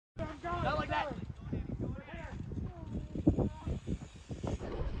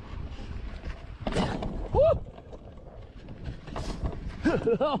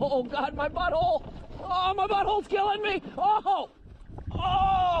Oh, God, my butthole. Oh, my butthole's killing me. Oh,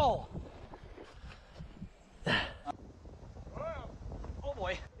 oh. Oh,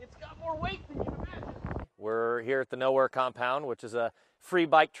 boy. It's got more weight than you imagine. We're here at the Nowear compound, which is a free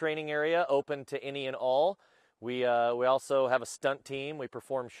bike training area open to any and all. We also have a stunt team. We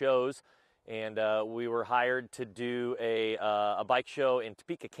perform shows, and we were hired to do a bike show in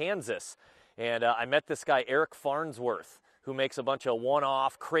Topeka, Kansas. And I met this guy, Eric Farnsworth, who makes a bunch of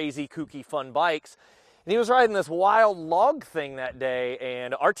one-off, crazy, kooky, fun bikes. And he was riding this wild log thing that day,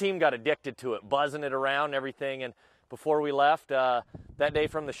 and our team got addicted to it, buzzing it around and everything. And before we left that day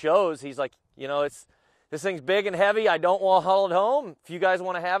from the shows, he's like, you know, this thing's big and heavy. I don't want to haul it home. If you guys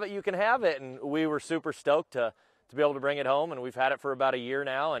want to have it, you can have it. And we were super stoked to be able to bring it home. And we've had it for about a year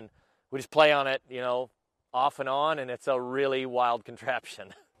now. And we just play on it, you know, off and on. And it's a really wild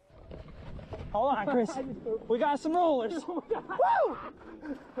contraption. Hold on, Chris. We got some rollers. Woo!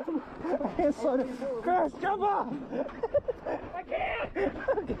 Chris, jump off! I can't!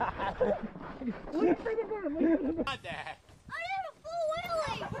 God. Look at the Not that. I had a full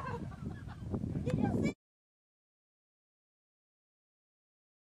wheelie! Did you see?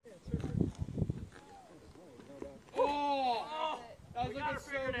 Oh! That was looking so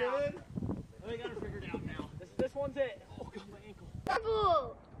good. We got it figured out now. This one's it. Oh, God, my ankle.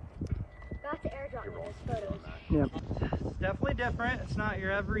 Purple! Got to airdrop me those photos. Yep. It's definitely different. It's not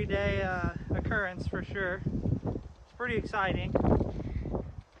your everyday occurrence for sure. It's pretty exciting.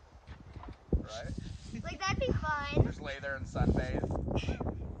 Right? Like, that'd be fun. Just lay there and sunbathe.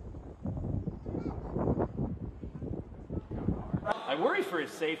 I worry for his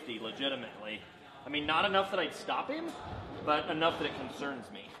safety, legitimately. I mean, not enough that I'd stop him, but enough that it concerns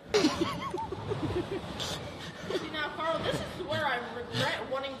me. See now, Carl, this is where I regret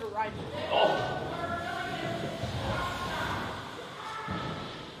wanting to ride with you.